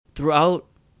throughout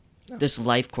this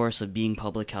life course of being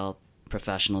public health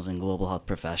professionals and global health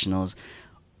professionals,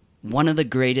 one of the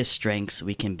greatest strengths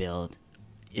we can build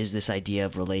is this idea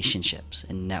of relationships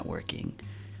and networking.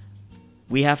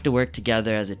 We have to work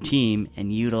together as a team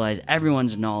and utilize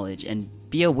everyone's knowledge and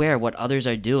be aware of what others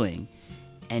are doing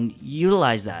and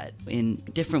utilize that in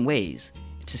different ways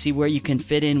to see where you can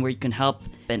fit in, where you can help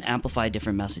and amplify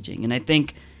different messaging. And I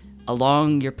think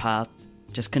along your path,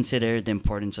 just consider the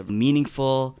importance of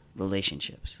meaningful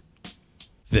relationships.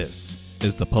 This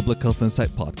is the Public Health Insight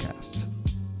Podcast.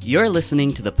 You're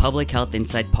listening to the Public Health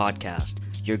Insight Podcast,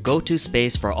 your go-to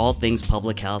space for all things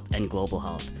public health and global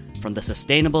health, from the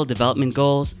Sustainable Development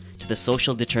Goals to the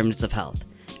social determinants of health,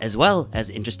 as well as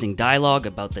interesting dialogue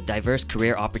about the diverse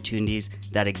career opportunities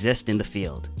that exist in the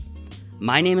field.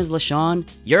 My name is LaShawn,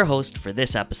 your host for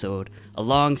this episode,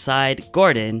 alongside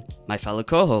Gordon, my fellow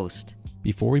co-host.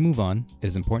 Before we move on, it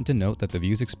is important to note that the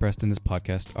views expressed in this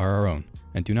podcast are our own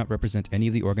and do not represent any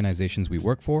of the organizations we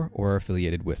work for or are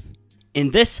affiliated with. In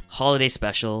this holiday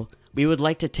special, we would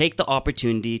like to take the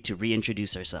opportunity to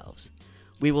reintroduce ourselves.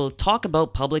 We will talk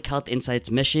about Public Health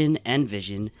Insight's mission and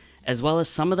vision, as well as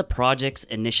some of the projects,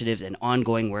 initiatives, and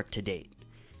ongoing work to date.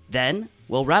 Then,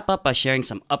 we'll wrap up by sharing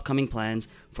some upcoming plans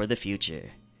for the future.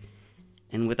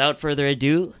 And without further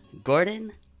ado,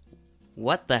 Gordon,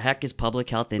 what the heck is Public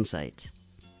Health Insight?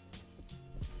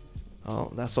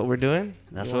 Oh, that's what we're doing?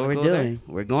 That's what we're doing.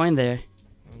 There? We're going there.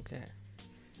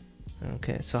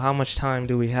 Okay, so how much time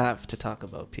do we have to talk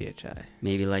about PHI?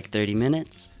 Maybe like 30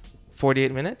 minutes?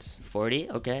 48 minutes?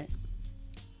 40, okay.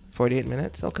 48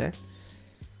 minutes, okay.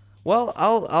 Well,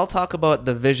 I'll talk about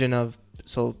the vision of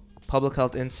Public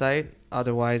Health Insight,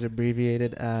 otherwise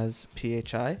abbreviated as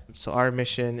PHI. So our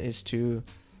mission is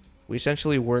we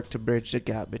essentially work to bridge the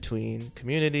gap between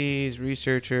communities,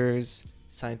 researchers,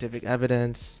 scientific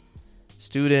evidence,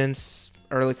 students,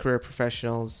 early career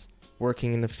professionals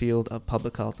working in the field of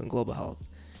public health and global health.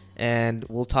 And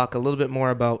we'll talk a little bit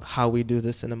more about how we do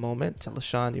this in a moment.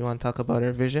 LaShawn, you want to talk about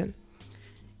our vision?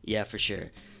 Yeah, for sure.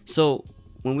 So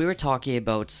when we were talking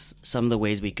about some of the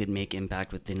ways we could make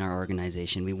impact within our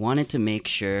organization, we wanted to make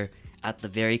sure at the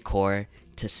very core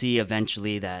to see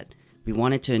eventually that we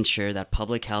wanted to ensure that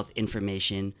public health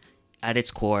information at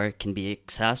its core can be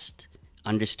accessed,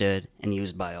 understood, and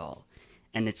used by all.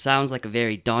 And it sounds like a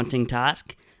very daunting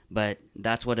task, but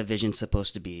that's what a vision's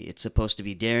supposed to be. It's supposed to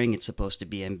be daring, it's supposed to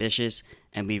be ambitious,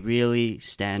 and we really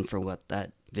stand for what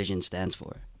that vision stands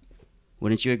for.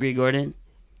 Wouldn't you agree, Gordon?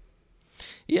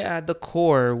 Yeah, at the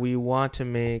core, we want to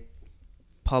make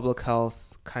public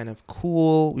health kind of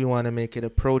cool. We want to make it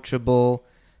approachable.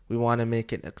 We want to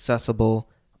make it accessible.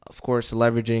 Of course,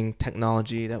 leveraging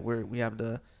technology that we have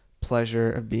the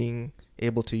pleasure of being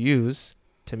able to use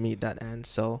to meet that end.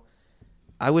 So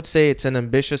I would say it's an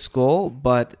ambitious goal,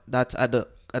 but that's at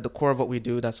the core of what we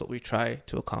do. That's what we try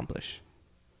to accomplish.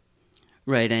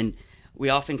 Right, and we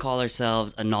often call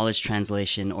ourselves a knowledge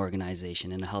translation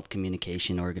organization and a health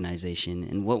communication organization.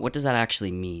 And what does that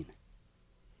actually mean?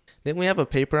 Didn't we have a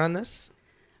paper on this?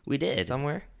 We did.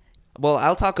 Somewhere? Well,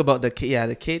 I'll talk about the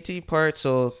KT part.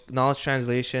 So knowledge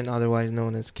translation, otherwise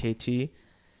known as KT.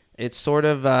 It's sort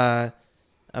of a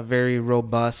very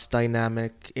robust,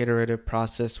 dynamic, iterative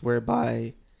process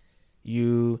whereby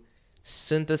you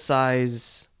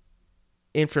synthesize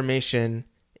information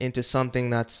into something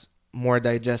that's more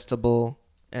digestible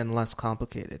and less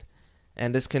complicated.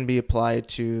 And this can be applied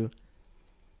to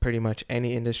pretty much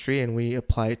any industry, and we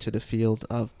apply it to the field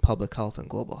of public health and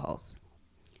global health.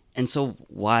 And so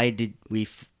why did we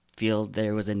feel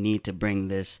there was a need to bring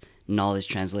this knowledge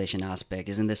translation aspect?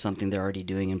 Isn't this something they're already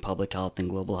doing in public health and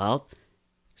global health?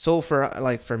 So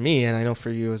for me, and I know for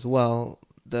you as well,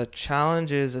 the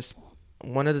challenge is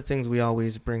one of the things we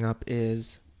always bring up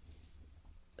is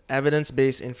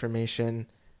evidence-based information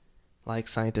like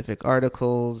scientific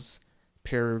articles,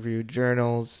 peer-reviewed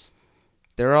journals.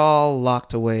 They're all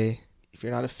locked away. If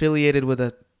you're not affiliated with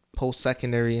a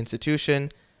post-secondary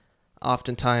institution,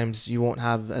 oftentimes you won't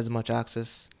have as much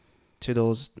access to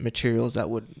those materials that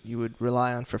you would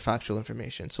rely on for factual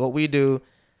information. So what we do,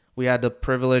 we had the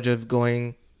privilege of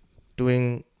doing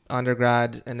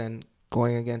undergrad and then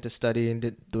going again to study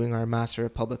and doing our Master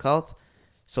of Public Health.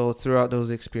 So throughout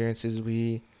those experiences,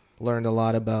 we learned a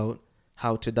lot about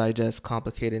how to digest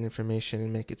complicated information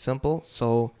and make it simple.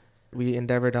 So we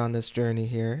endeavored on this journey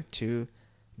here to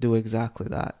do exactly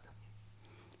that.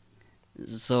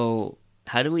 So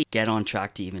how do we get on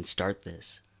track to even start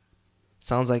this?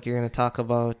 Sounds like you're going to talk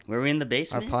about Were we in the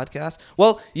basement? our podcast.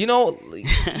 Well, you know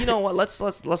what?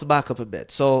 Let's back up a bit.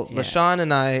 So LaShawn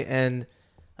and I and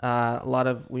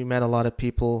we met a lot of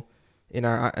people in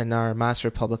our Master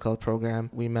of Public Health program.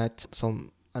 I met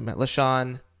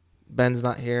LaShawn. Ben's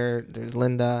not here. There's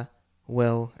Linda,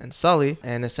 Will, and Sully.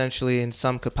 And essentially, in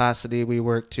some capacity, we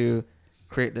work to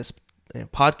create this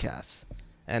podcast.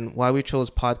 And why we chose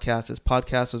podcasts is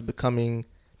podcasts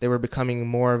were becoming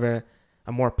more of a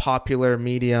more popular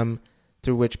medium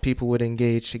through which people would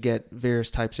engage to get various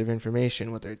types of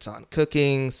information, whether it's on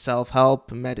cooking,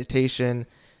 self-help, meditation.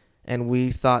 And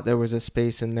we thought there was a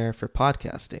space in there for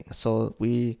podcasting. So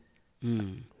we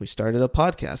started a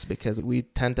podcast because we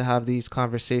tend to have these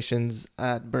conversations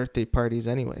at birthday parties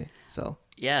anyway. So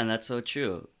yeah, and that's so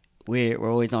true. We're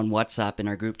always on WhatsApp in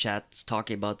our group chats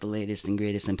talking about the latest and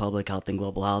greatest in public health and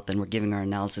global health, and we're giving our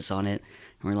analysis on it.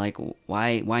 And we're like,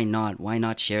 why not? Why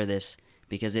not share this?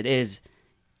 Because it is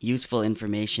useful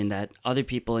information that other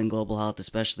people in global health,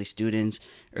 especially students,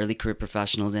 early career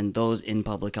professionals, and those in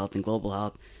public health and global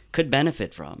health could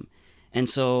benefit from. And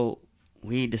so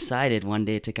we decided one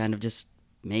day to kind of just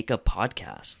make a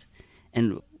podcast.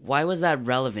 And why was that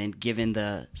relevant given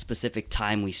the specific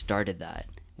time we started that?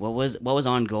 What was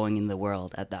ongoing in the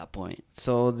world at that point?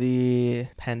 So the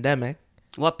pandemic.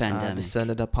 What pandemic?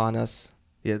 Descended upon us.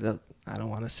 Yeah, I don't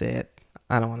want to say it.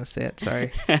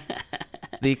 Sorry.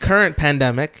 The current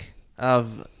pandemic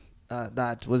of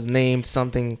that was named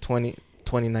something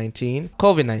 2019.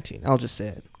 COVID-19. I'll just say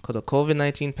it. The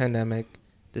COVID-19 pandemic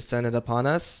descended upon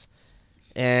us,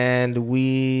 and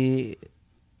we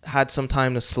had some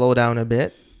time to slow down a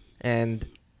bit and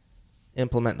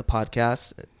implement the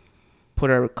podcast, put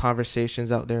our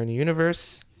conversations out there in the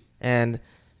universe. And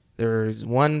there's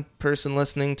one person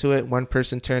listening to it, one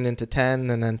person turned into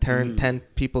 10, and then 10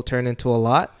 people turned into a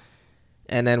lot.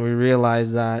 And then we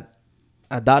realized that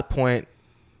at that point,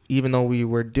 even though we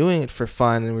were doing it for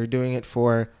fun and we were doing it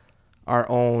for our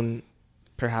own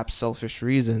perhaps selfish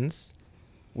reasons,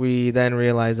 we then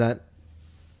realized that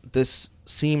this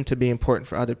seemed to be important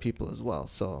for other people as well.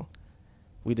 So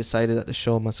we decided that the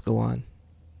show must go on.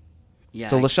 Yeah.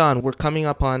 So LaShawn, we're coming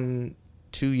up on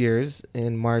 2 years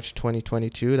in March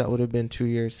 2022. That would have been 2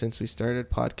 years since we started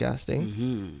podcasting.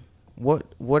 Mm-hmm.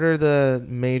 What are the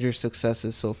major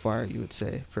successes so far, you would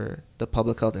say, for the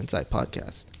Public Health Insight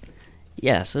podcast?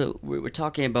 Yeah, so we're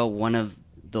talking about one of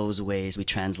those ways we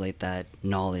translate that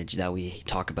knowledge that we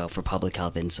talk about for Public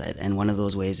Health Insight. And one of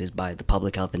those ways is by the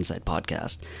Public Health Insight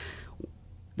podcast.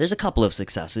 There's a couple of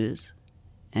successes,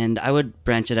 and I would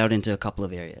branch it out into a couple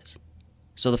of areas.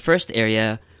 So the first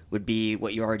area would be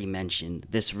what you already mentioned,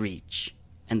 this reach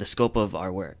and the scope of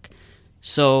our work.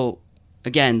 So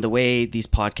again, the way these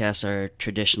podcasts are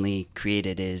traditionally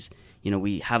created is,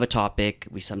 we have a topic,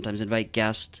 we sometimes invite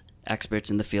guest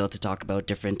experts in the field to talk about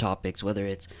different topics, whether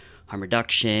it's harm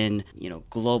reduction,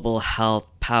 global health,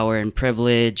 power and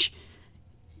privilege.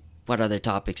 What other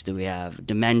topics do we have?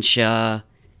 Dementia,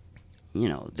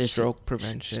 Stroke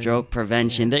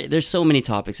prevention. Yeah. There's so many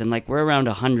topics, and we're around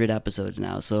 100 episodes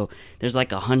now, so there's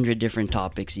 100 different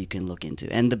topics you can look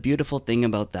into. And the beautiful thing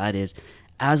about that is,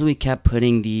 as we kept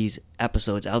putting these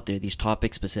episodes out there, these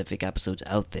topic specific episodes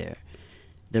out there,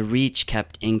 the reach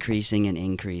kept increasing and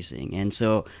increasing. And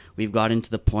so we've gotten to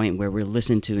the point where we're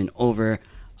listened to in over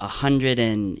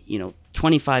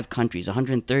 125 countries,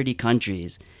 130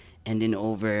 countries, and in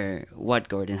over, what,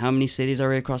 Gordon? How many cities are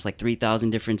we across?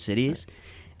 3,000 different cities.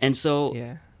 And so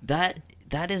that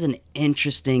is an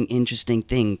interesting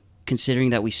thing,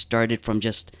 considering that we started from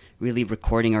just really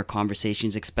recording our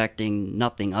conversations, expecting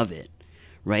nothing of it,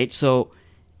 right? So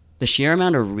the sheer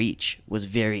amount of reach was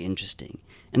very interesting.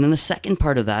 And then the second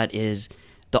part of that is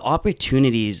the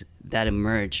opportunities that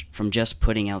emerged from just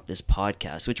putting out this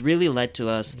podcast, which really led to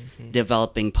us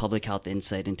developing Public Health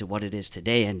Insight into what it is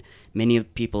today. And many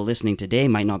of people listening today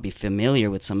might not be familiar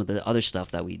with some of the other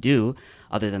stuff that we do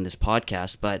other than this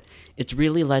podcast, but it's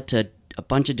really led to a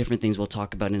bunch of different things we'll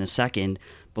talk about in a second.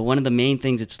 But one of the main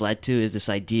things it's led to is this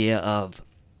idea of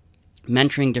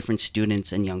mentoring different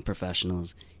students and young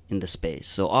professionals in the space.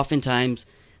 So oftentimes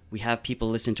we have people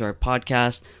listen to our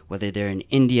podcast, whether they're in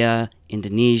India,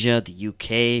 Indonesia, the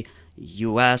UK,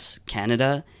 US,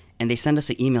 Canada, and they send us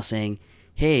an email saying,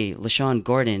 hey, LaShawn,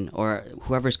 Gordon, or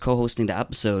whoever's co-hosting the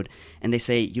episode, and they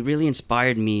say, you really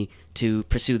inspired me to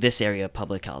pursue this area of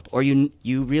public health, or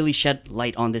you really shed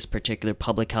light on this particular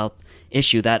public health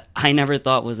issue that I never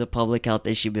thought was a public health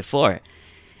issue before.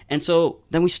 And so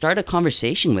then we start a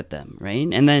conversation with them, right?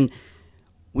 And then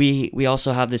we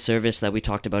also have this service that we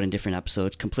talked about in different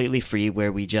episodes, completely free,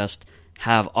 where we just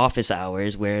have office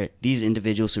hours where these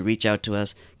individuals who reach out to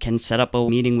us can set up a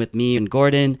meeting with me and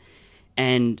Gordon,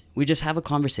 and we just have a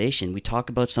conversation. We talk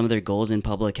about some of their goals in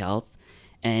public health,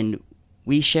 and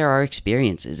we share our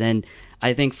experiences. And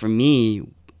I think for me,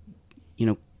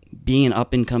 being an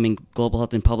up-and-coming global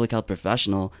health and public health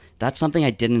professional, that's something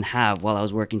I didn't have while I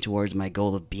was working towards my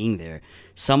goal of being there.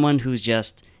 Someone who's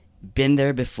just been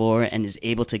there before and is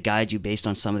able to guide you based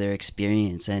on some of their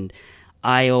experience. And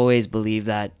I always believe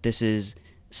that this is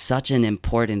such an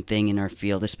important thing in our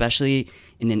field, especially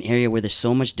in an area where there's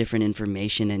so much different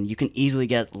information and you can easily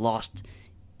get lost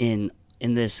in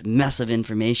this mess of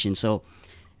information. So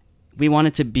we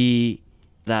wanted to be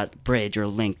that bridge or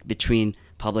link between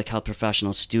public health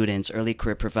professionals, students, early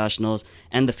career professionals,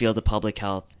 and the field of public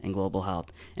health and global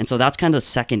health. And so that's kind of the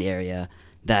second area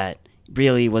that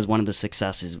really was one of the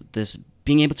successes, this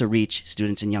being able to reach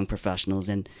students and young professionals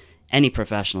and any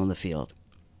professional in the field.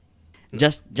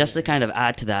 Just to kind of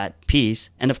add to that piece,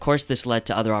 and of course this led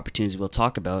to other opportunities we'll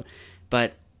talk about,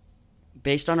 but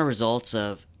based on the results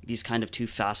of these kind of two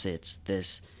facets,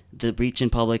 the reach in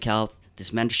public health,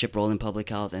 this mentorship role in public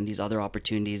health, and these other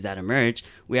opportunities that emerge,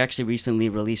 we actually recently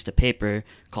released a paper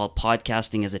called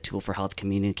Podcasting as a Tool for Health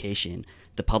Communication,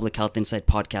 the Public Health Insight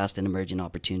Podcast and Emerging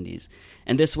Opportunities.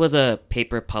 And this was a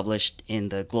paper published in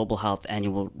the Global Health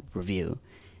Annual Review.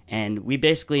 And we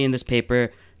basically, in this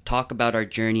paper, talk about our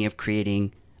journey of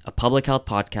creating a public health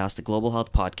podcast, a global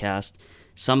health podcast,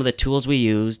 some of the tools we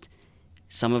used,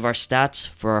 some of our stats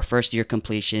for our first year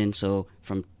completion. So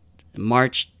from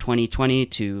March 2020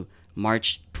 to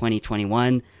March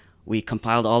 2021, we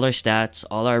compiled all our stats,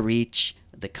 all our reach,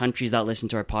 the countries that listen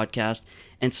to our podcast,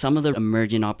 and some of the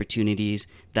emerging opportunities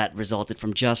that resulted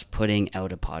from just putting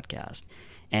out a podcast.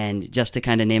 And just to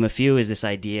kind of name a few is this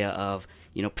idea of,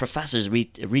 professors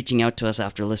reaching out to us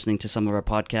after listening to some of our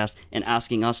podcasts and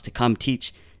asking us to come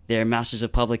teach their Masters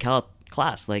of Public Health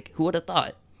class. Like, who would have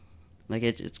thought? Like,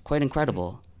 it's quite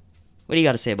incredible. What do you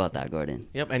got to say about that, Gordon?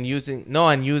 Yep, and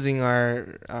using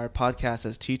our podcast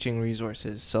as teaching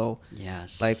resources. So,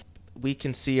 yes, like, we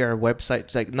can see our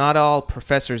website. Like, not all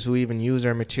professors who even use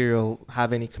our material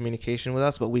have any communication with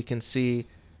us, but we can see,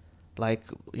 like,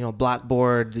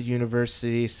 Blackboard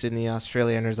University, Sydney,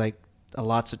 Australia, and there's like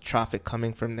lots of traffic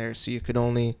coming from there. So you could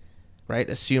only, right,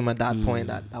 assume at that point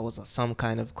that was some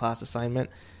kind of class assignment,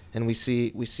 and we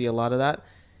see a lot of that.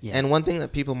 Yeah. And one thing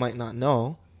that people might not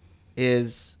know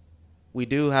is we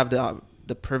do have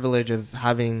the privilege of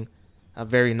having a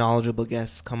very knowledgeable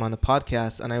guest come on the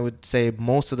podcast, and I would say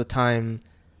most of the time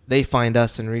they find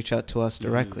us and reach out to us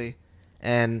directly.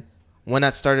 And when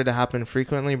that started to happen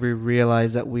frequently, we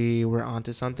realized that we were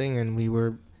onto something and we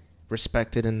were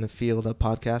respected in the field of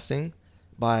podcasting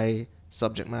by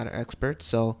subject matter experts.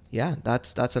 So yeah,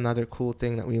 that's another cool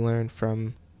thing that we learned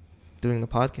from doing the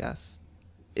podcast.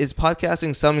 Is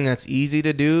podcasting something that's easy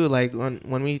to do? Like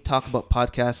when we talk about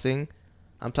podcasting,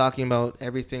 I'm talking about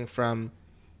everything from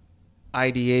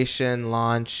ideation,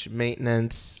 launch,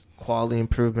 maintenance, quality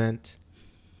improvement.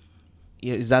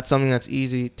 Is that something that's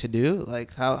easy to do?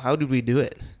 Like, how do we do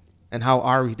it? And how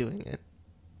are we doing it?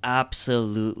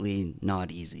 Absolutely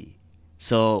not easy.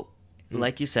 So,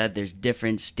 like you said, there's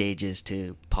different stages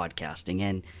to podcasting.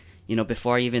 And,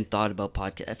 before I even thought about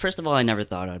podcast, first of all, I never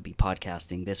thought I'd be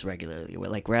podcasting this regularly.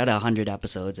 We're at 100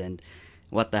 episodes, and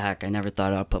what the heck? I never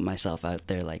thought I'd put myself out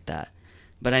there like that.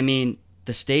 But I mean,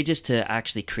 the stages to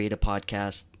actually create a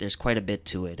podcast, there's quite a bit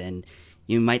to it. And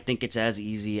you might think it's as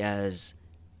easy as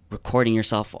recording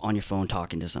yourself on your phone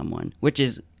talking to someone, which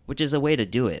is a way to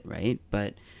do it, right?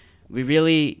 But we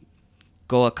really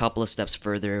go a couple of steps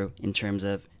further in terms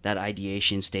of that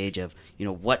ideation stage of,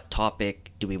 what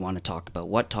topic do we want to talk about?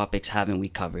 What topics haven't we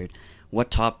covered? What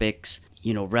topics,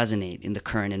 resonate in the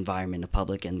current environment of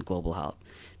public and global health?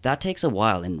 That takes a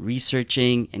while, and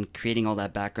researching and creating all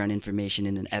that background information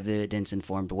in an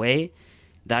evidence-informed way,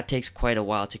 that takes quite a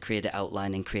while to create an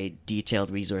outline and create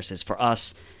detailed resources for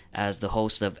us as the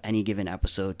host of any given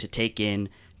episode to take in,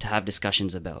 to have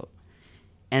discussions about.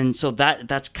 And so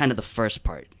that's kind of the first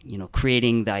part,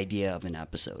 creating the idea of an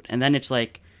episode. And then it's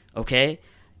like, okay,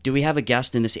 do we have a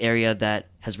guest in this area that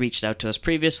has reached out to us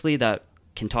previously that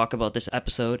can talk about this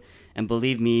episode? And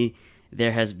believe me,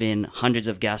 there has been hundreds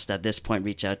of guests at this point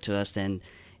reach out to us, and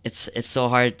it's so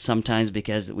hard sometimes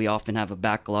because we often have a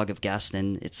backlog of guests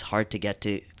and it's hard to get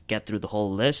through the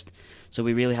whole list. So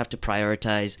we really have to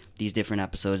prioritize these different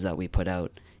episodes that we put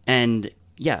out. And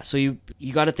yeah, so you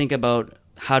got to think about,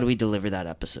 how do we deliver that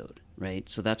episode, right?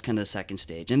 So that's kind of the second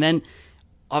stage. And then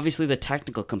obviously the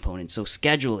technical component. So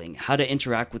scheduling, how to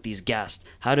interact with these guests,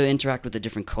 how to interact with the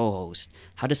different co-hosts,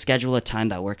 how to schedule a time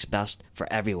that works best for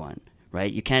everyone,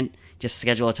 right? You can't just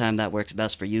schedule a time that works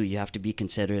best for you. You have to be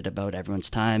considerate about everyone's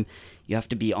time. You have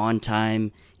to be on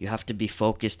time. You have to be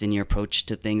focused in your approach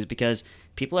to things because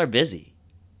people are busy,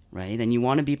 right? And you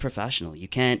want to be professional. You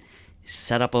can't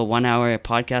set up a 1 hour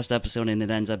podcast episode and it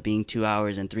ends up being 2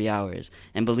 hours and 3 hours.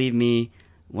 And believe me,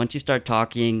 once you start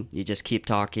talking, you just keep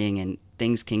talking and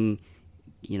things can,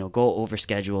 go over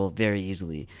schedule very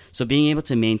easily. So being able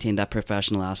to maintain that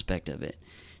professional aspect of it.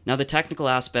 Now, the technical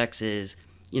aspects is,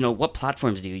 what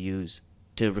platforms do you use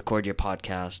to record your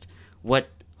podcast? What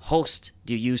host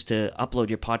do you use to upload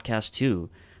your podcast to?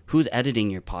 Who's editing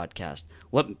your podcast?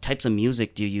 What types of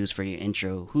music do you use for your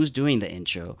intro? Who's doing the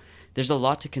intro? There's a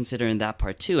lot to consider in that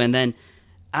part too. And then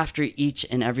after each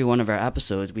and every one of our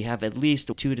episodes, we have at least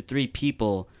 2 to 3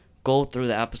 people go through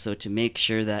the episode to make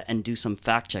sure that, and do some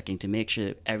fact checking to make sure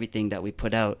that everything that we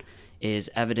put out is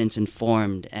evidence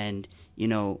informed and,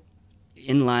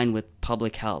 in line with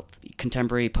public health,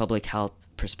 contemporary public health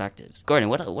perspectives. Gordon,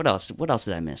 what else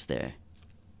did I miss there?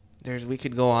 We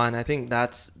could go on. I think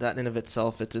that in of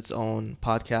itself, it's its own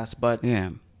podcast. But yeah,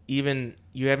 even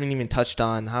you haven't even touched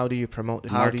on how do you promote,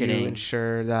 how marketing. do you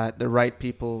ensure that the right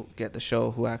people get the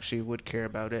show who actually would care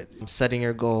about it? Setting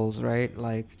your goals, right?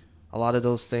 Like a lot of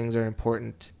those things are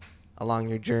important along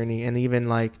your journey, and even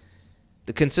like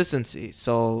the consistency.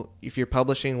 So if you're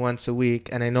publishing once a week,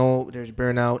 and I know there's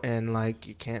burnout and like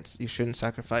you shouldn't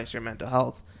sacrifice your mental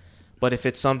health, but if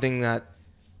it's something that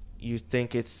you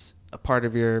think it's a part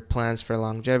of your plans for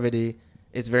longevity,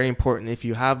 it's very important. If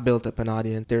you have built up an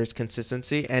audience, there's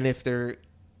consistency. And if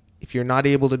you're not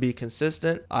able to be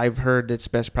consistent, I've heard it's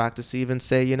best practice to even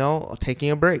say, taking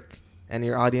a break, and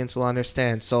your audience will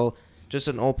understand. So just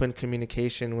an open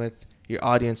communication with your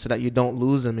audience so that you don't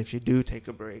lose them if you do take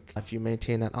a break, if you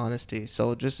maintain that honesty.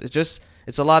 So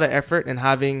it's a lot of effort, and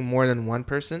having more than one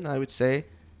person, I would say,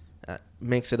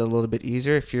 makes it a little bit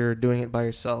easier. If you're doing it by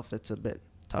yourself, it's a bit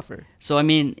tougher. So,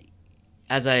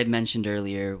 as I mentioned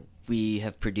earlier, we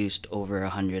have produced over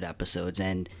 100 episodes,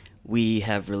 and we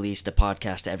have released a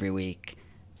podcast every week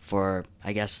for,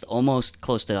 I guess, almost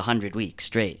close to 100 weeks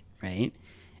straight, right?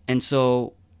 And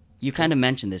so you kind of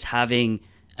mentioned this, having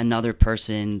another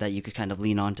person that you could kind of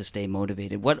lean on to stay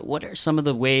motivated. What are some of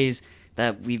the ways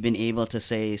that we've been able to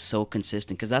stay so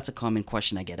consistent? Because that's a common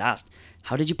question I get asked.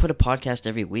 How did you put a podcast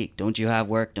every week? Don't you have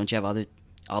work? Don't you have other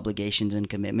obligations and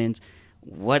commitments?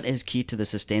 What is key to the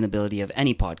sustainability of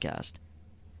any podcast?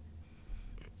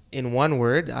 In one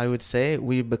word, I would say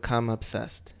we've become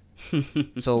obsessed.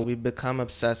 So we've become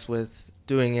obsessed with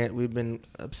doing it. We've been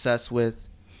obsessed with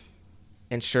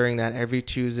ensuring that every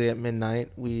Tuesday at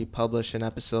midnight we publish an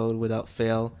episode without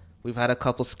fail. We've had a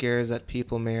couple scares that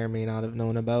people may or may not have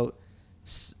known about,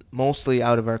 mostly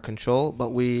out of our control, but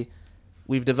we've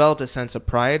developed a sense of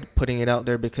pride putting it out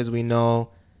there because we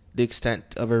know the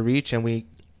extent of our reach, and we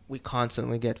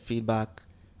constantly get feedback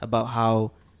about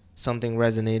how something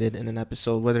resonated in an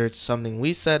episode, whether it's something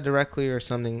we said directly or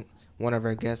something one of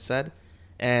our guests said.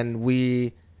 And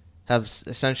we have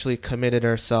essentially committed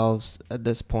ourselves at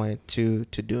this point to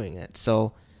doing it.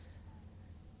 So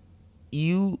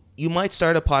you might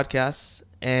start a podcast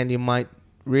and you might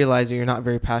realize that you're not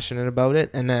very passionate about it,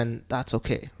 and then that's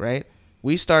okay, right?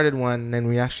 We started one, and then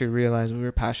we actually realized we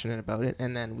were passionate about it,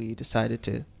 and then we decided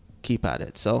to keep at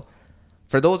it. So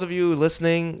for those of you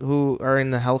listening who are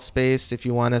in the health space, if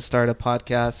you want to start a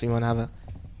podcast, you want to have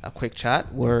a quick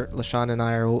chat, where LaShawn and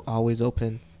I are always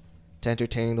open to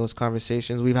entertaining those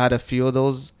conversations. We've had a few of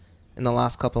those in the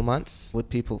last couple months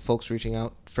with folks reaching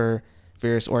out for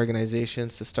various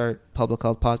organizations to start public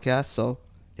health podcasts. So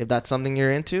if that's something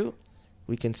you're into,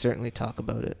 we can certainly talk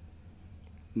about it.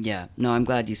 Yeah, no, I'm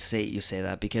glad you say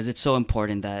that, because it's so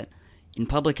important that in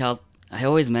public health, I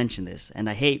always mention this, and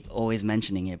I hate always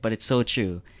mentioning it, but it's so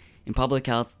true. In public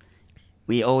health,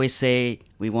 we always say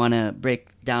we want to break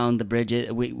down the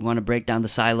bridges, we want to break down the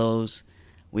silos,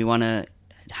 we want to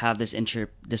have this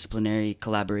interdisciplinary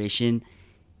collaboration.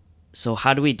 So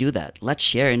how do we do that? Let's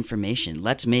share information.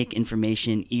 Let's make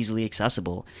information easily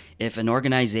accessible. If an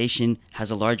organization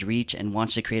has a large reach and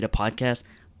wants to create a podcast,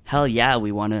 hell yeah,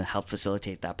 we want to help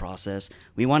facilitate that process.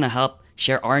 We want to help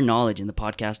share our knowledge in the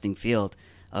podcasting field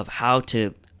of how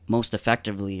to most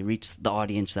effectively reach the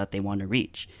audience that they want to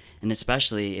reach. And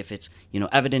especially if it's,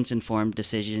 evidence-informed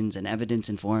decisions and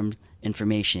evidence-informed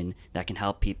information that can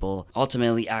help people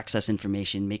ultimately access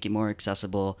information, make it more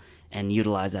accessible, and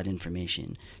utilize that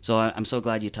information. So I'm so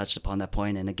glad you touched upon that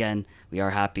point. And again, we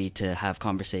are happy to have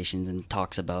conversations and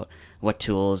talks about what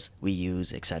tools we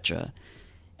use, etc.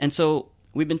 And so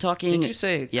we've been talking... Did you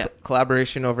say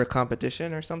collaboration over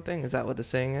competition or something? Is that what the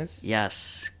saying is?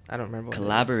 Yes. I don't remember what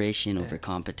collaboration over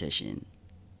competition.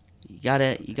 You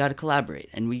gotta collaborate,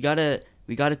 and we gotta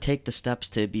take the steps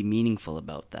to be meaningful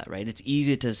about that, right? It's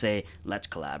easy to say let's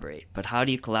collaborate, but how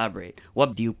do you collaborate?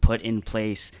 What do you put in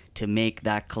place to make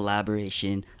that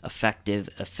collaboration effective,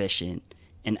 efficient,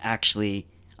 and actually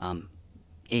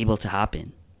able to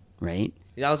happen, right?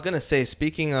 Yeah, I was gonna say,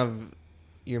 speaking of,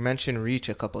 you mentioned reach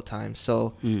a couple times.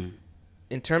 So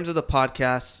in terms of the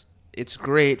podcast, it's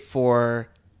great for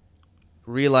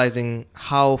realizing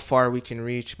how far we can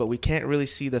reach, but we can't really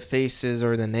see the faces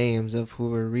or the names of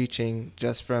who we're reaching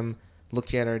just from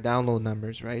looking at our download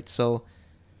numbers, right? So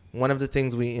one of the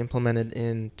things we implemented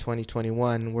in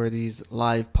 2021 were these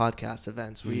live podcast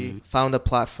events. We found a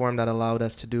platform that allowed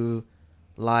us to do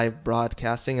live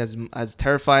broadcasting. As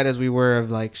terrified as we were of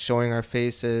like showing our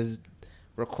faces,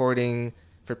 recording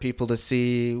for people to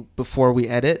see before we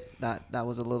edit, that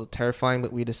was a little terrifying,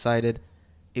 but we decided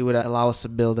it would allow us to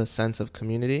build a sense of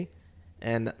community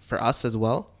and for us as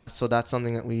well. So that's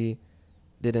something that we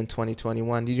did in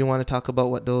 2021. Did you want to talk about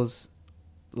what those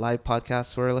live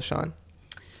podcasts were, LaShawn?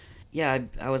 Yeah,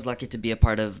 I was lucky to be a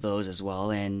part of those as well.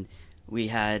 And we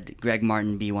had Greg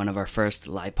Martin be one of our first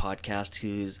live podcasts,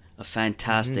 who's a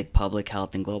fantastic public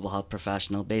health and global health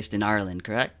professional based in Ireland,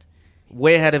 correct?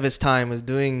 Way ahead of his time, was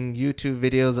doing YouTube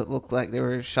videos that looked like they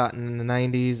were shot in the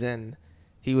 90s, and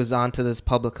he was onto this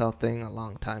public health thing a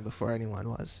long time before anyone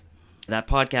was. That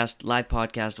podcast, live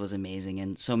podcast, was amazing,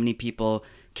 and so many people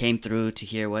came through to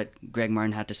hear what Greg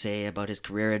Martin had to say about his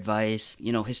career advice,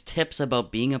 you know, his tips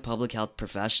about being a public health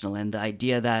professional, and the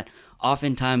idea that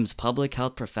oftentimes public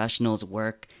health professionals'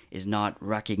 work is not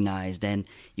recognized, and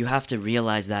you have to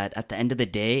realize that at the end of the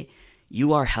day,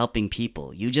 you are helping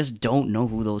people. You just don't know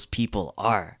who those people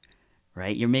are,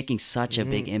 right? You're making such a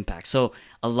big impact. So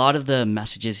a lot of the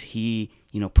messages he,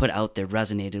 put out there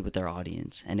resonated with our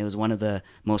audience, and it was one of the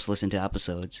most listened to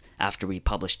episodes after we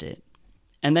published it.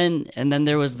 And then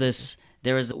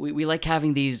we like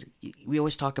having these, we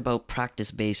always talk about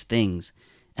practice-based things,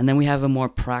 and then we have a more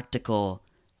practical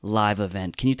live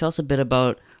event. Can you tell us a bit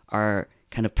about our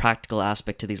kind of practical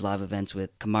aspect to these live events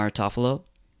with Kamara Toffolo?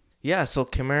 Yeah, so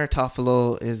Kamara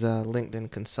Toffolo is a LinkedIn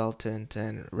consultant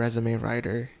and resume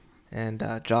writer and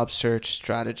job search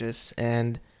strategist.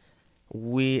 And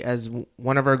we, as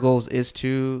one of our goals, is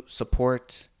to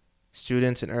support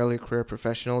students and early career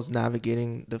professionals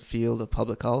navigating the field of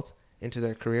public health into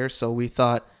their career. So we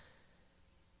thought,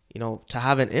 to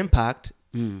have an impact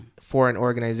for an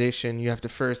organization, you have to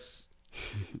first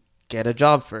get a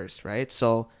job first, right?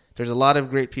 So there's a lot of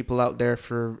great people out there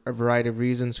for a variety of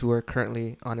reasons who are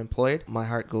currently unemployed. My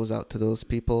heart goes out to those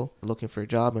people looking for a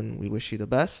job, and we wish you the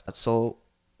best. So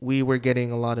we were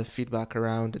getting a lot of feedback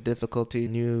around the difficulty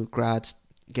new grads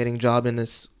getting job in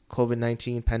this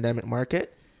COVID-19 pandemic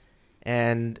market.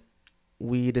 And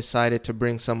we decided to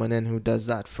bring someone in who does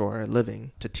that for a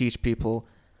living, to teach people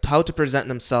how to present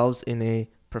themselves in a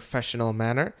professional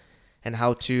manner and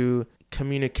how to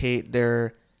communicate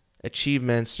their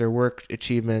achievements, their work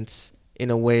achievements, in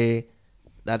a way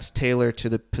that's tailored to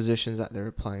the positions that they're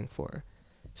applying for.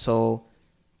 So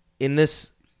in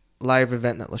this live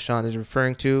event that LaShawn is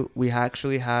referring to, we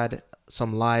actually had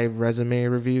some live resume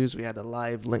reviews. We had a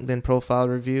live LinkedIn profile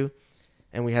review,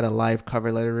 and we had a live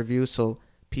cover letter review, so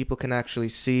people can actually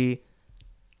see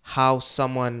how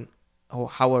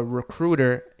a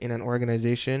recruiter in an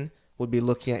organization would be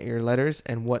looking at your letters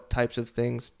and what types of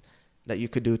things that you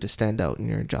could do to stand out in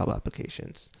your job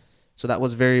applications. So that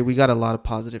was we got a lot of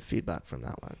positive feedback from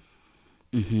that one.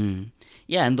 Mm-hmm.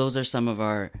 Yeah, and those are some of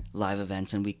our live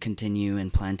events, and we continue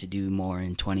and plan to do more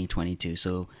in 2022.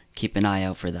 So keep an eye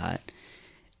out for that.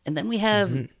 And then we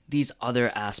have these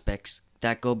other aspects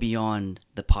that go beyond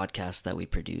the podcast that we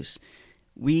produce.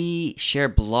 We share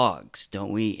blogs,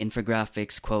 don't we?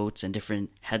 Infographics, quotes, and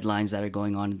different headlines that are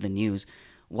going on in the news.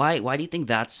 Why do you think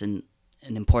that's an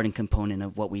important component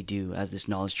of what we do as this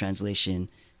knowledge translation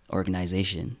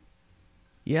organization?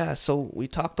 Yeah, so we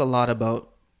talked a lot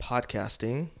about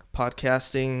podcasting.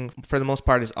 Podcasting, for the most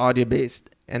part, is audio-based,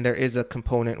 and there is a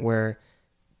component where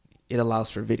it allows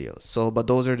for videos. But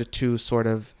those are the two sort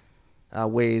of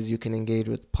ways you can engage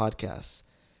with podcasts.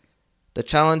 The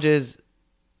challenge is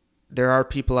there are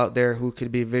people out there who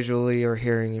could be visually or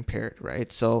hearing impaired,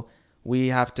 right? So we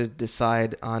have to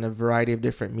decide on a variety of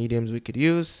different mediums we could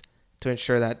use to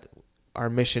ensure that our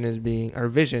vision is being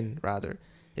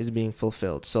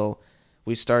fulfilled. So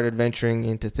we started venturing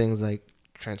into things like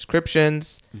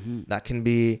transcriptions that can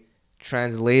be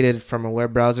translated from a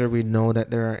web browser. We know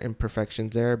that there are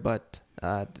imperfections there, but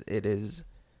it is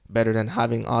better than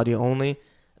having audio only.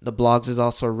 The blogs is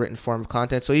also a written form of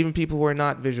content. So even people who are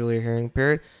not visually or hearing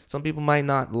impaired, some people might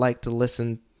not like to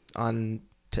listen to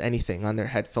anything on their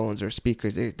headphones or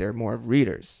speakers. They're more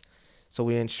readers. So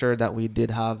we ensured that we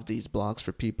did have these blogs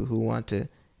for people who want to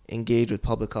engage with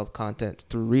public health content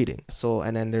through reading.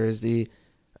 And then there's the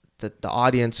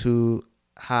audience who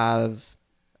have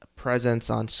presence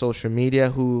on social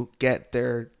media, who get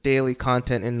their daily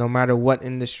content in no matter what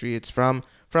industry it's from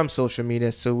social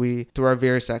media. So we, through our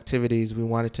various activities, we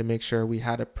wanted to make sure we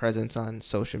had a presence on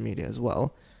social media as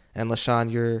well. And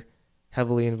LaShawn, you're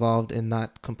heavily involved in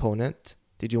that component.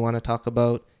 Did you want to talk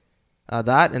about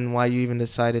that and why you even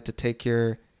decided to take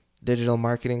your digital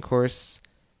marketing course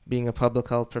being a public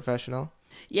health professional?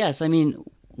 Yes, I mean,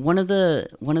 one of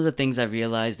the things I've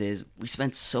realized is we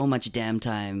spend so much damn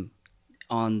time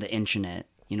on the internet,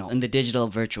 in the digital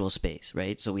virtual space,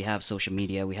 right? So we have social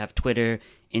media, we have Twitter,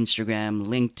 Instagram,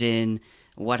 LinkedIn,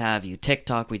 what have you,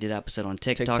 TikTok. We did an episode on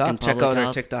TikTok and public Check out health.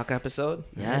 our TikTok episode.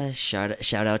 Yeah, shout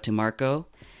out to Marco.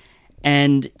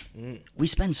 And we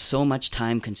spend so much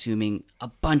time consuming a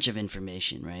bunch of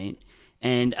information, right?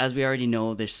 And as we already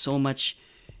know, there's so much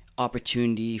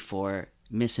opportunity for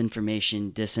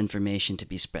misinformation, disinformation to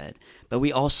be spread. But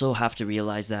we also have to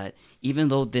realize that even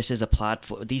though this is a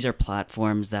platform, these are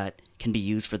platforms that can be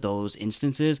used for those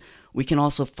instances, we can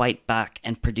also fight back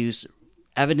and produce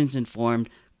evidence-informed,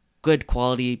 good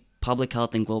quality public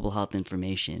health and global health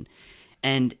information.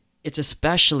 And it's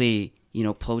especially,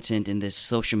 potent in this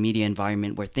social media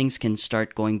environment where things can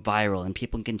start going viral and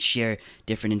people can share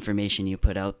different information you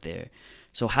put out there.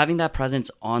 So having that presence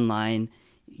online,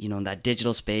 in that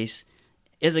digital space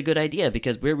is a good idea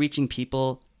because we're reaching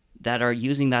people that are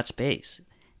using that space.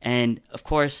 And of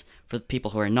course, for the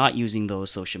people who are not using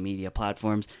those social media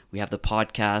platforms, we have the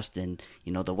podcast and,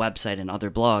 the website and other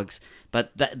blogs.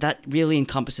 But that really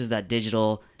encompasses that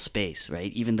digital space,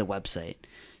 right? Even the website.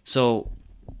 So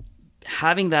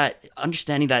having that,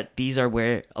 understanding that these are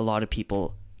where a lot of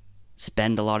people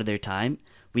spend a lot of their time,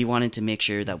 we wanted to make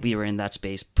sure that we were in that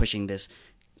space pushing this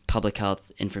public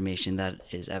health information that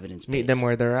is evidence-based. Meet them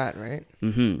where they're at, right?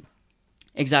 Mm-hmm.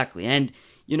 Exactly. And,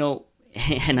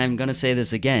 and I'm going to say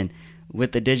this again,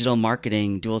 with the digital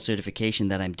marketing dual certification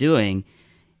that I'm doing,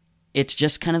 it's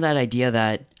just kind of that idea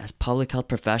that as public health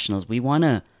professionals, we want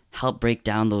to help break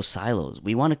down those silos.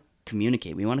 We want to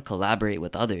communicate. We want to collaborate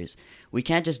with others. We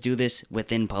can't just do this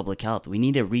within public health. We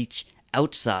need to reach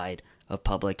outside of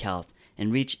public health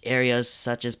and reach areas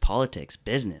such as politics,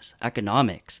 business,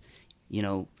 economics.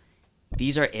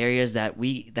 These are areas that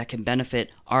can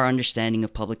benefit our understanding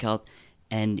of public health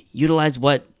and utilize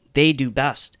what they do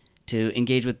best to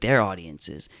engage with their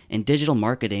audiences. And digital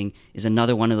marketing is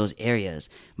another one of those areas.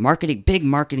 Big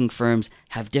marketing firms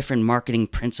have different marketing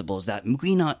principles that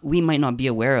we might not be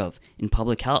aware of in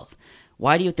public health.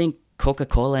 Why do you think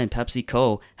Coca-Cola and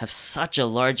PepsiCo have such a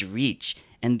large reach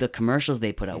and the commercials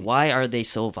they put out? Why are they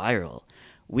so viral?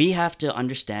 We have to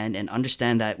understand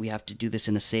that we have to do this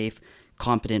in a safe,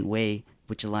 competent way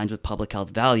which aligns with public health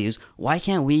values. Why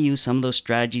can't we use some of those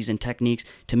strategies and techniques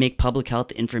to make public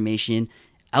health information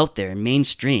out there,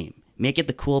 mainstream, make it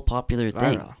the cool, popular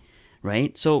thing, Viral.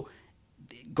 Right? So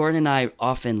Gordon and I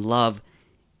often love,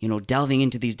 delving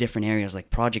into these different areas like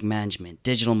project management,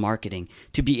 digital marketing,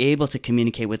 to be able to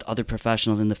communicate with other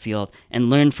professionals in the field and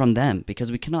learn from them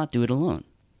because we cannot do it alone.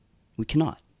 We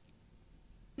cannot.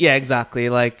 Yeah, exactly.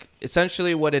 Like,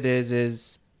 essentially what it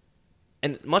is,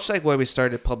 and much like where we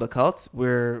started public health,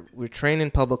 we're trained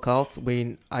in public health.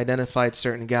 We identified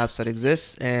certain gaps that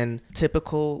exist, and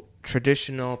typical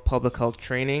traditional public health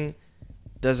training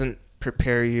doesn't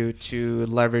prepare you to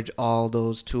leverage all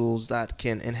those tools that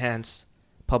can enhance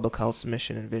public health's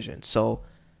mission and vision. So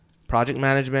project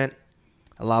management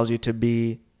allows you to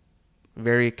be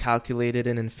very calculated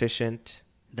and efficient.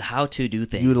 The how to do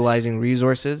things. Utilizing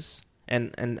resources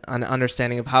and an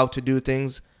understanding of how to do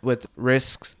things with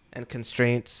risks and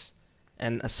constraints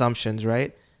and assumptions,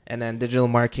 right? And then digital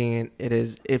marketing, it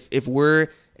is, if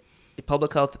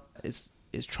public health is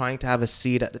trying to have a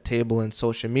seat at the table in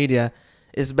social media,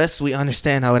 it's best we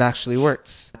understand how it actually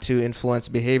works to influence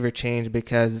behavior change,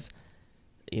 because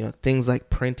things like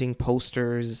printing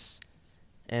posters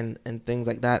and things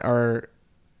like that are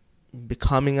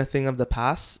becoming a thing of the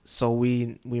past. So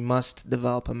we must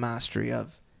develop a mastery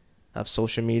of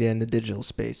social media in the digital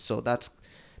space. So that's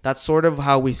sort of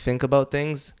how we think about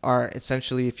things. Are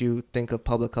essentially, if you think of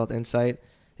public health insight,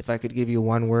 if I could give you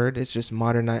one word, it's just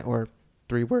modernize, or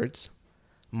 3 words.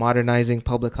 Modernizing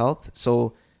public health.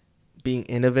 So being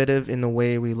innovative in the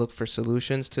way we look for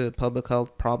solutions to public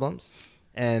health problems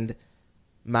and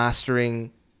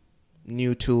mastering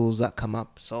new tools that come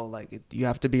up. So like you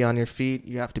have to be on your feet.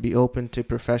 You have to be open to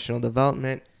professional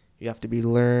development. You have to be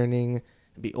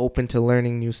open to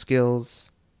learning new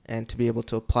skills and to be able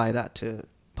to apply that to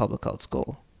public health's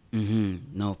goal.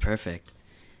 Mm-hmm. No, perfect.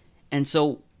 And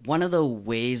so one of the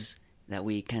ways that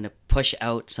we kind of push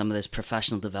out some of this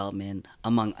professional development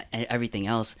among everything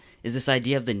else is this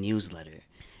idea of the newsletter.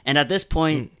 And at this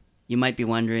point, you might be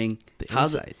wondering The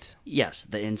insight. Yes,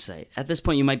 the insight. At this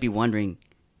point, you might be wondering,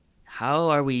 how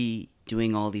are we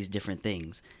doing all these different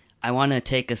things? I want to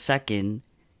take a second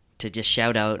to just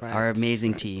shout out our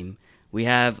amazing team. We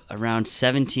have around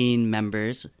 17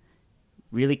 members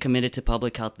really committed to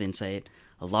public health insight.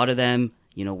 A lot of them,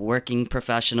 working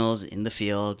professionals in the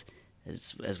field,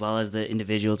 as well as the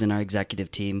individuals in our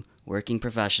executive team, working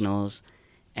professionals.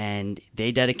 And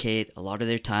they dedicate a lot of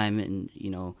their time and,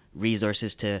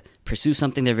 resources to pursue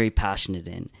something they're very passionate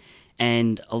in.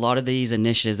 And a lot of these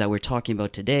initiatives that we're talking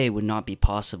about today would not be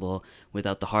possible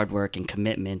without the hard work and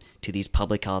commitment to these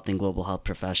public health and global health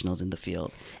professionals in the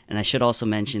field. And I should also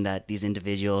mention that these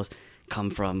individuals come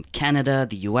from Canada,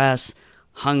 the US,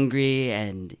 Hungary,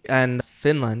 and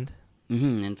Finland.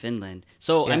 And Finland.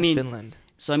 So, Yeah, Finland.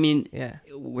 So, Yeah.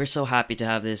 we're so happy to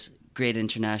have this great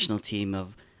international team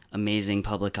of amazing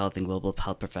public health and global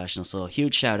health professionals. So a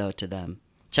huge shout out to them.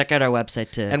 Check out our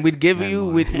website to And we'd give learn you,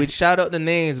 more. we'd shout out the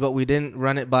names, but we didn't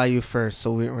run it by you first,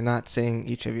 so we're not saying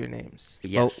each of your names.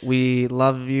 Yes. But we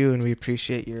love you and we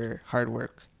appreciate your hard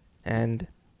work, and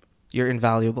you're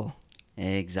invaluable.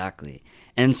 Exactly.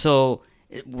 And so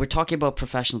we're talking about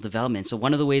professional development. So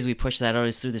one of the ways we push that out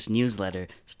is through this newsletter.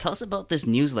 So tell us about this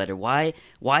newsletter. Why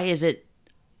is it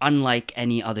unlike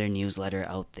any other newsletter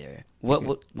out there?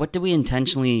 What do we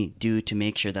intentionally do to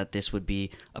make sure that this would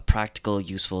be a practical,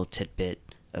 useful tidbit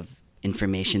of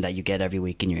information that you get every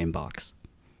week in your inbox?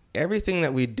 Everything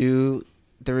that we do,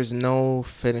 there is no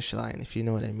finish line, if you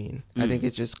know what I mean. I think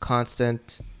it's just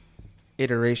constant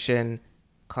iteration,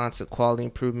 constant quality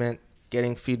improvement,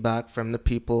 getting feedback from the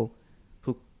people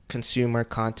who consume our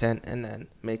content, and then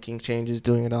making changes,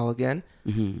 doing it all again.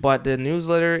 But the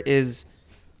newsletter is,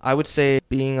 I would say,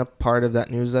 being a part of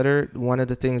that newsletter, one of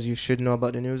the things you should know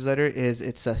about the newsletter is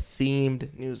it's a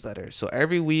themed newsletter. So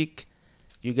every week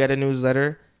you get a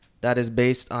newsletter that is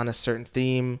based on a certain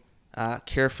theme,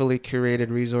 carefully curated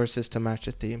resources to match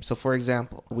the theme. So for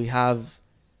example, we have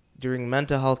during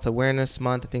Mental Health Awareness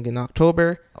Month, I think in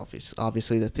October,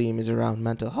 obviously the theme is around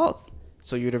mental health.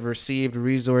 So you'd have received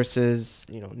resources,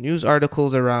 news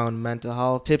articles around mental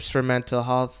health, tips for mental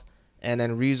health, and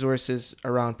then resources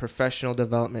around professional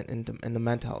development in the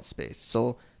mental health space.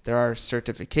 So there are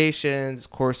certifications,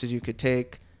 courses you could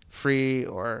take free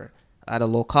or at a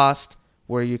low cost,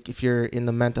 where if you're in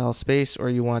the mental health space or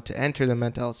you want to enter the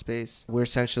mental health space, we're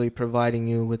essentially providing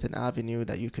you with an avenue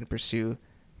that you can pursue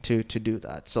to do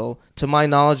that. So to my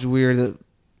knowledge,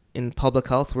 in public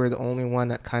health, we're the only one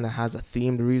that kind of has a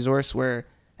themed resource where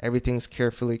everything's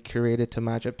carefully curated to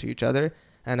match up to each other.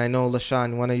 And I know,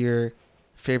 LaShawn, one of your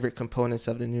favorite components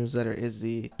of the newsletter is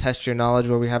the test your knowledge,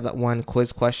 where we have that one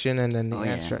quiz question and then the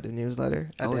answer at the newsletter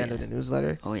at the end of the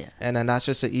newsletter. Oh yeah. And then that's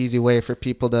just an easy way for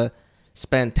people to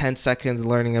spend 10 seconds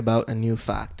learning about a new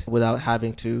fact without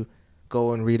having to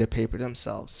go and read a paper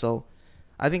themselves. So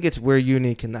I think we're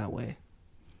unique in that way.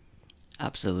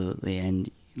 Absolutely. And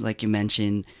like you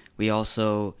mentioned, we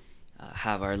also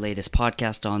have our latest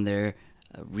podcast on there,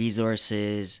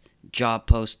 resources, job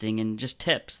posting, and just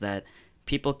tips that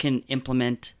people can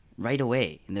implement right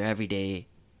away in their everyday,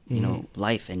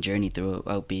 life and journey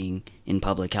throughout being in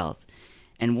public health.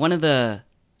 And one of the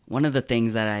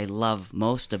things that I love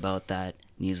most about that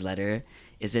newsletter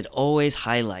is it always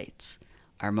highlights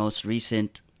our most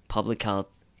recent public health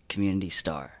community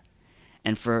star.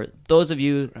 And for those of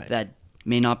you that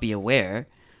may not be aware,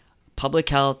 Public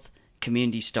Health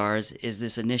Community Stars is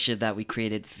this initiative that we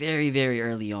created very, very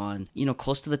early on,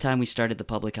 close to the time we started the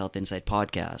Public Health Insight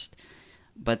podcast.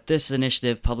 But this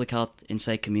initiative, Public Health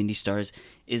Insight Community Stars,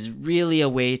 is really a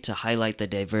way to highlight the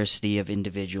diversity of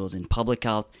individuals in public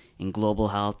health and global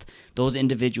health, those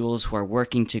individuals who are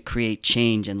working to create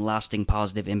change and lasting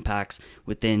positive impacts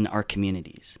within our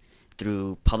communities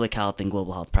through public health and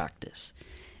global health practice.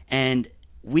 And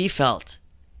we felt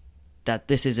that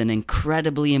this is an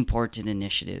incredibly important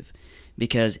initiative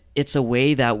because it's a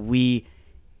way that we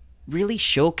really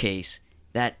showcase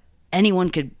that anyone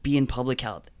could be in public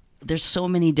health. There's so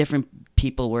many different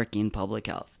people working in public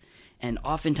health, and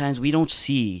oftentimes we don't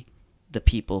see the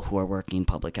people who are working in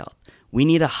public health. We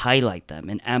need to highlight them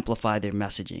and amplify their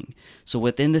messaging. So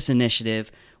within this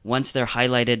initiative, once they're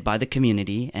highlighted by the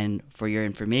community, and for your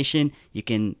information, you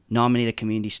can nominate a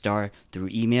community star through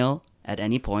email at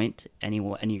any point. Any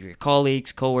of your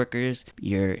colleagues, coworkers,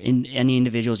 any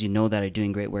individuals that are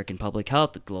doing great work in public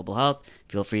health, global health,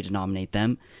 feel free to nominate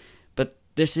them. But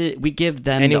we give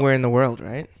them anywhere in the world,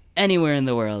 right? Anywhere in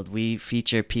the world. We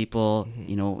feature people,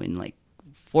 in like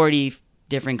 40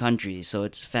 different countries, so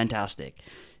it's fantastic.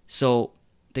 So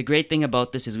the great thing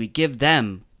about this is we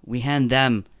hand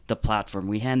them the platform,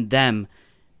 we hand them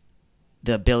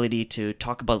the ability to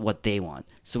talk about what they want.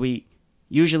 So we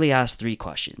usually ask 3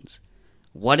 questions.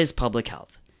 What is public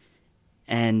health?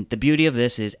 And the beauty of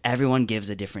this is everyone gives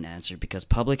a different answer because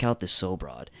public health is so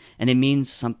broad and it means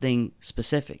something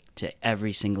specific to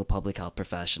every single public health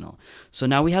professional. So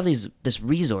now we have this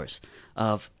resource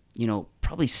of,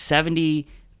 probably 70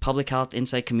 public health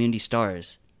insight community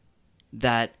stars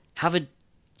that have a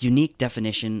unique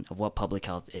definition of what public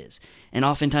health is. And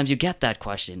oftentimes you get that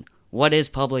question, what is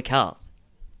public health?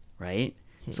 Right?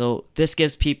 So this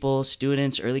gives people,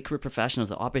 students, early career professionals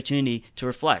the opportunity to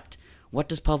reflect. What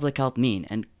does public health mean?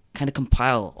 And kind of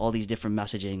compile all these different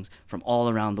messagings from all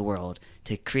around the world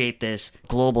to create this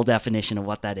global definition of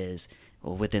what that is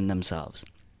within themselves.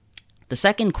 The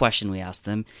second question we ask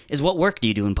them is, what work do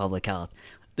you do in public health?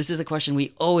 This is a question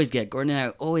we always get. Gordon and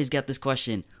I always get this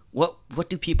question. What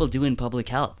do people do in public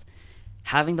health?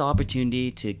 Having the opportunity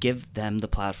to give them the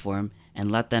platform and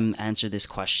let them answer this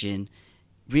question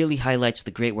really highlights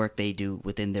the great work they do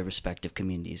within their respective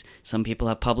communities. Some people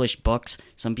have published books.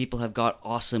 Some people have got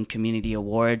awesome community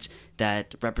awards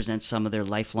that represent some of their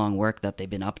lifelong work that they've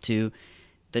been up to.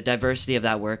 The diversity of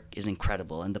that work is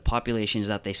incredible, and the populations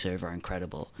that they serve are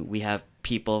incredible. We have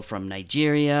people from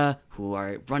Nigeria who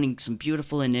are running some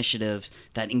beautiful initiatives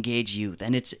that engage youth,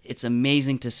 and it's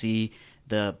amazing to see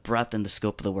the breadth and the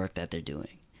scope of the work that they're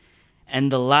doing.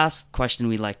 And the last question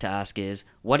we like to ask is,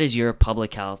 what is your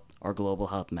public health or global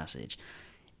health message?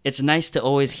 It's nice to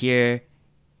always hear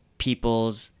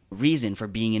people's reason for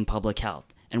being in public health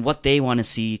and what they want to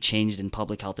see changed in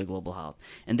public health or global health.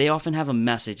 And they often have a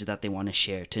message that they want to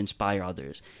share to inspire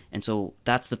others. And so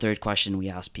that's the third question we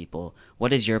ask people.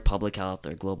 What is your public health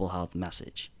or global health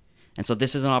message? And so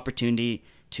this is an opportunity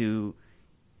to,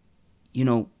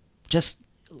 just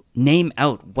name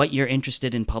out what you're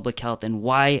interested in public health and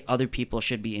why other people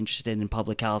should be interested in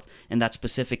public health in that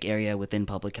specific area within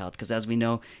public health. Because as we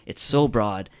know, it's so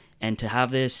broad. And to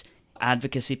have this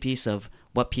advocacy piece of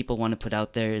what people want to put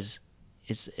out there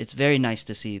it's very nice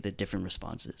to see the different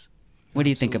responses. What do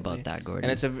you think about that, Gordon?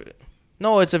 And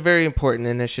it's a very important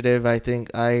initiative. I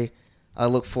think I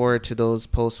look forward to those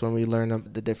posts when we learn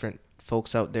of the different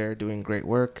folks out there doing great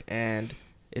work. And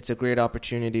it's a great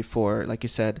opportunity for, like you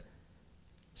said,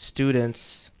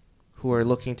 students who are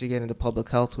looking to get into public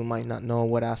health who might not know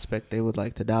what aspect they would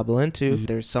like to dabble into. Mm-hmm.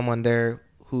 There's someone there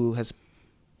who has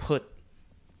put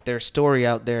their story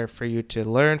out there for you to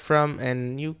learn from,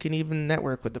 and you can even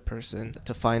network with the person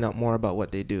to find out more about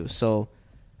what they do. So,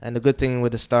 and the good thing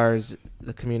with the stars,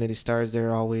 the community stars,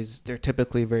 they're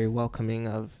typically very welcoming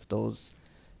of those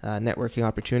networking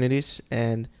opportunities,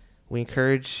 and we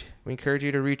encourage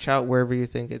you to reach out wherever you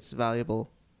think it's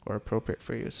valuable or appropriate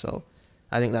for you. So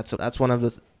I think that's one of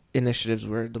the initiatives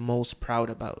we're the most proud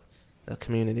about, the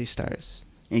community stars.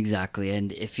 Exactly.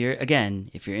 And if you're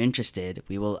interested,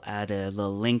 we will add a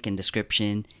little link and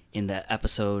description in the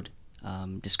episode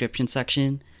description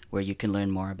section where you can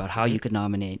learn more about how you could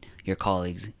nominate your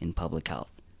colleagues in public health,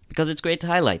 because it's great to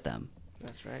highlight them.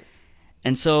 That's right.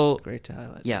 And so great to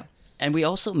highlight. Yeah. And we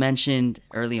also mentioned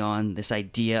early on this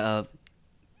idea of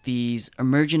these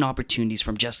emergent opportunities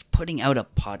from just putting out a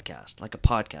podcast, like a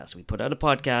podcast. We put out a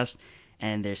podcast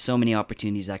and there's so many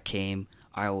opportunities that came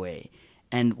our way.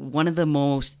 And one of the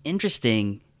most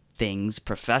interesting things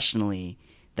professionally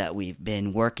that we've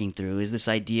been working through is this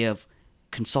idea of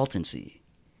consultancy.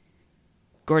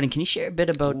 Gordon, can you share a bit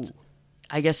about,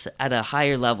 I guess, at a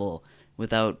higher level,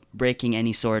 without breaking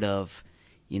any sort of,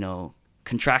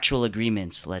 contractual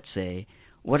agreements, let's say,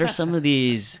 what are some of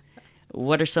these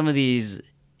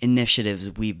initiatives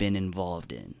we've been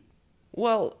involved in?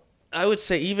 Well, I would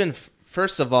say even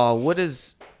first of all, what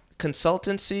is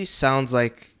consultancy? Sounds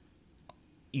like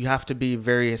you have to be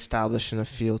very established in a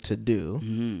field to do.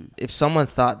 Mm-hmm. If someone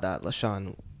thought that,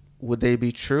 LaShawn, would they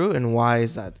be true? And why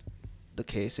is that the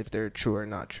case, if they're true or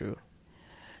not true?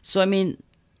 So,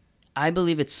 I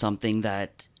believe it's something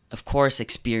that, of course,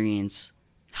 experience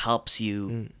helps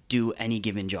you do any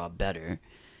given job better.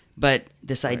 But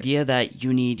this idea that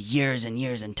you need years and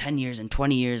years and 10 years and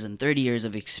 20 years and 30 years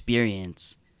of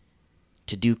experience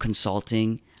to do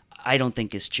consulting, I don't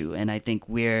think is true. And I think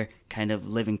we're kind of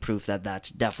living proof that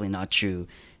that's definitely not true.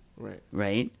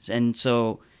 Right? And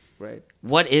so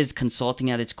what is consulting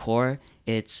at its core?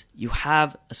 It's you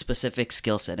have a specific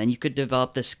skill set, and you could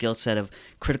develop this skill set of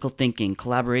critical thinking,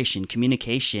 collaboration,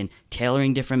 communication,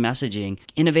 tailoring different messaging,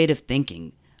 innovative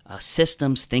thinking,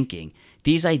 systems thinking.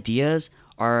 These ideas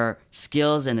are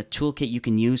skills and a toolkit you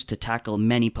can use to tackle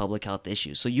many public health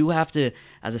issues. So you have to,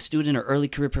 as a student or early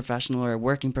career professional or a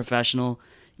working professional,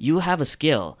 you have a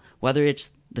skill, whether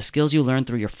it's the skills you learn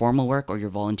through your formal work or your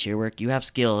volunteer work, you have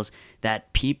skills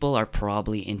that people are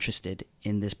probably interested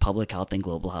in this public health and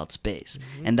global health space.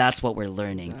 And that's what we're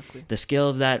learning. Exactly. The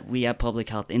skills that we at Public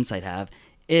Health Insight have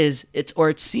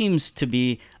it seems to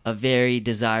be a very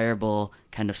desirable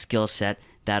kind of skill set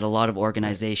that a lot of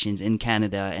organizations in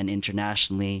Canada and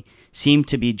internationally seem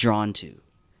to be drawn to,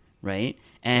 right?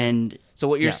 And So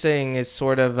what you're saying is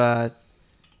sort of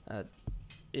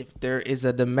if there is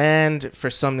a demand for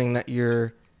something that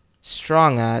you're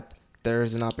strong at, there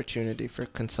is an opportunity for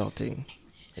consulting.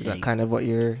 Is that kind of what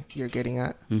you're getting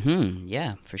at?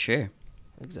 Yeah, for sure.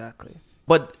 Exactly.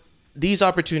 But these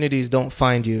opportunities don't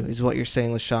find you, is what you're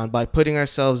saying, LaShawn. By putting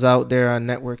ourselves out there on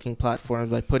networking platforms,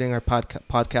 by putting our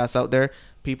podcasts out there,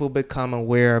 people become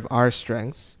aware of our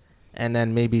strengths and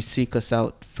then maybe seek us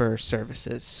out for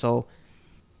services. So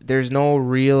there's no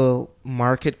real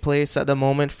marketplace at the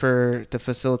moment to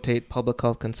facilitate public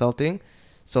health consulting.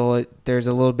 So there's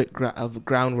a little bit of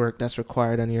groundwork that's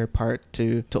required on your part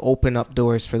to open up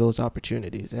doors for those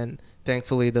opportunities. And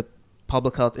thankfully, the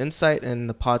Public Health Insight and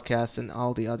the podcast and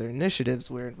all the other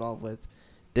initiatives we're involved with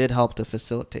did help to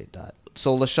facilitate that.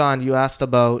 So LaShawn, you asked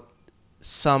about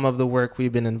some of the work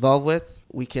we've been involved with.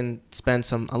 We can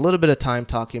spend a little bit of time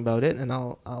talking about it,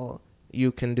 and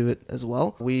you can do it as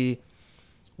well. We've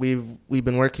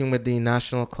been working with the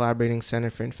National Collaborating Center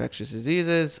for Infectious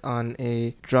Diseases on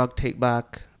a drug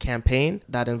take-back campaign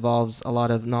that involves a lot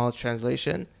of knowledge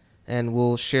translation, and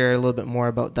we'll share a little bit more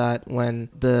about that when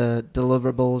the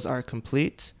deliverables are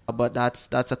complete. But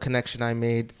that's a connection I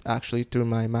made actually through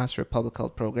my Master of Public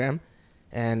Health program,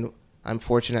 and I'm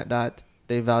fortunate that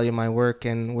they value my work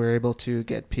and we're able to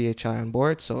get PHI on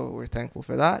board, so we're thankful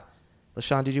for that.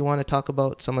 LaShawn, did you want to talk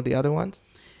about some of the other ones?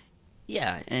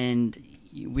 Yeah, and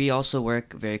we also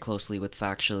work very closely with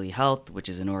Factually Health, which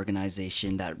is an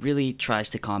organization that really tries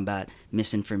to combat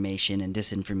misinformation and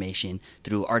disinformation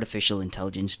through artificial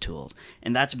intelligence tools.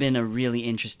 And that's been a really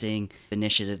interesting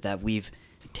initiative that we've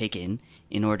taken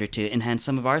in order to enhance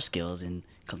some of our skills in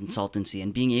consultancy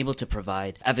and being able to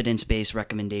provide evidence-based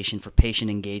recommendation for patient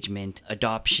engagement,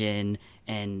 adoption,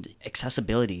 and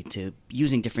accessibility to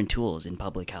using different tools in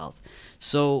public health.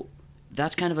 So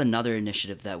that's kind of another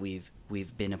initiative that we've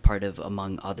been a part of,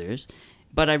 among others.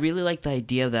 But I really like the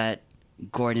idea that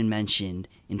Gordon mentioned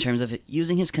in terms of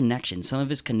using his connections, some of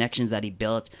his connections that he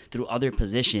built through other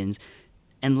positions,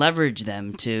 and leverage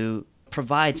them to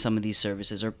provide some of these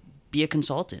services or be a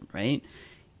consultant, right?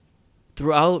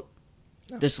 Throughout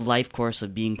this life course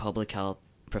of being public health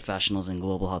professionals and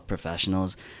global health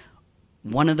professionals,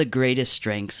 one of the greatest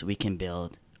strengths we can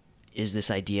build is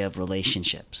this idea of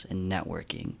relationships and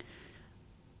networking.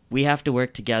 We have to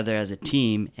work together as a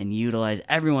team and utilize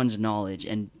everyone's knowledge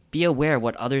and be aware of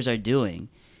what others are doing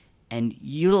and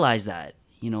utilize that,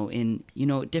 in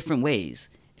different ways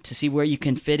to see where you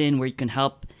can fit in, where you can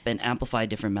help and amplify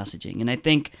different messaging. And I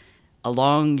think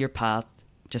along your path,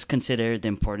 just consider the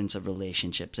importance of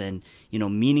relationships and,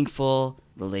 meaningful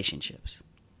relationships.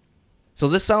 So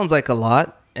this sounds like a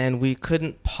lot, and we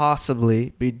couldn't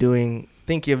possibly be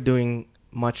thinking of doing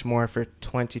much more for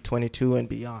 2022 and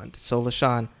beyond. So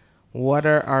LaShawn, what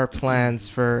are our plans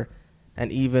for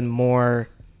an even more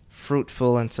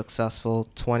fruitful and successful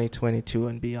 2022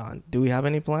 and beyond? Do we have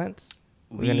any plans?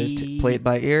 We're going to just play it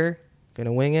by ear? Going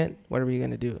to wing it? What are we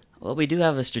going to do? Well, we do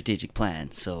have a strategic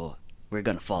plan, so we're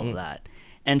going to follow that.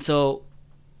 And so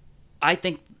I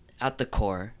think at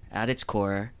its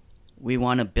core, we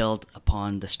want to build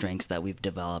upon the strengths that we've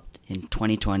developed in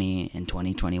 2020 and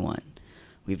 2021.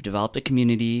 We've developed a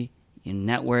community in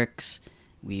networks.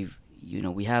 We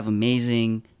have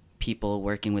amazing people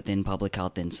working within Public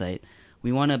Health Insight.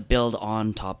 We want to build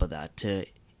on top of that to,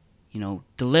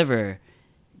 deliver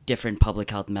different public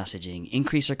health messaging,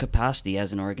 increase our capacity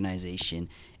as an organization,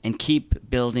 and keep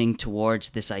building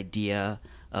towards this idea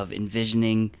of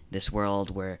envisioning this world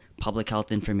where public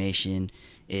health information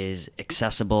is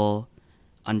accessible,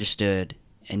 understood,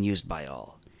 and used by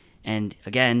all. And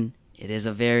again, it is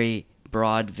a very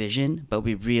broad vision, but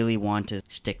we really want to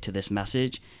stick to this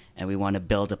message, and we want to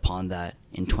build upon that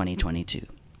in 2022.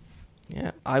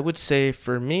 Yeah, I would say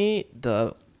for me,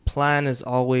 the plan is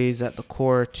always at the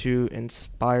core to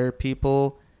inspire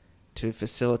people, to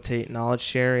facilitate knowledge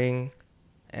sharing,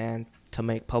 and to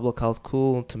make public health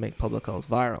cool, to make public health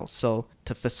viral. So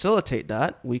to facilitate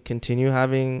that, we continue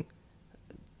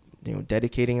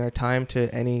dedicating our time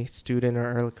to any student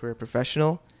or early career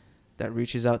professional that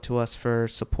reaches out to us for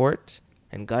support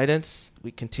and guidance.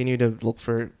 We continue to look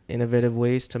for innovative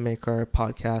ways to make our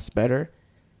podcast better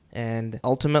and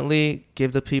ultimately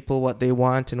give the people what they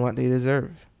want and what they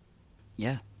deserve.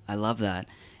 Yeah, I love that.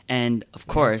 And of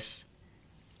course,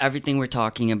 everything we're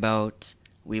talking about,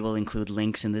 we will include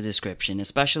links in the description,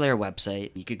 especially our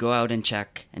website. You could go out and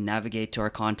check and navigate to our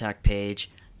contact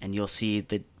page, and you'll see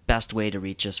the best way to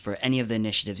reach us for any of the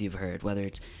initiatives you've heard, whether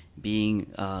it's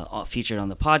being featured on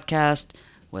the podcast,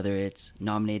 whether it's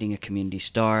nominating a community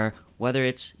star, whether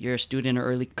it's you're a student or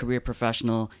early career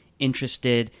professional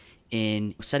interested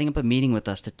in setting up a meeting with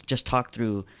us to just talk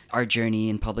through our journey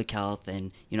in public health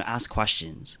and, ask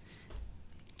questions.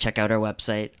 Check out our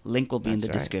website. Link will be in the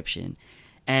description.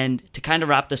 And to kind of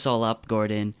wrap this all up,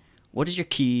 Gordon, what is your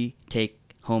key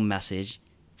take-home message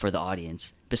for the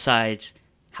audience besides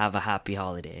have a happy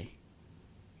holiday?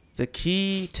 The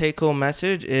key take-home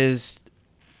message is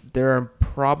there are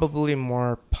probably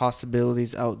more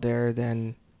possibilities out there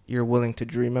than you're willing to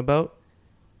dream about.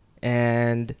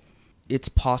 And it's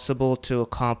possible to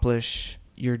accomplish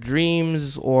your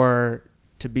dreams or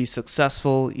to be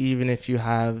successful even if you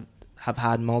have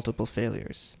had multiple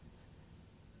failures.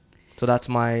 So that's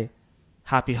my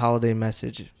happy holiday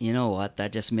message. You know what?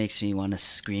 That just makes me want to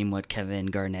scream what Kevin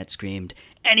Garnett screamed.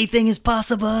 Anything is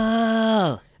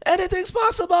possible! Anything's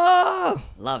possible!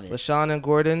 Love it. LaShawn and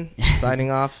Gordon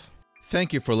signing off.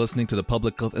 Thank you for listening to the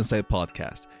Public Health Insight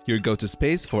Podcast, your go-to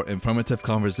space for informative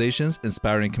conversations,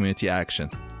 inspiring community action.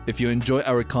 If you enjoy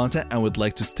our content and would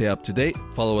like to stay up to date,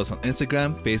 follow us on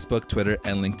Instagram, Facebook, Twitter,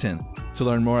 and LinkedIn. To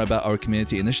learn more about our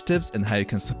community initiatives and how you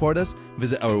can support us,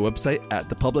 visit our website at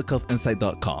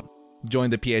thepublichealthinsight.com. Join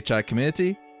the PHI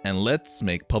community, and let's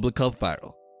make public health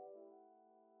viral.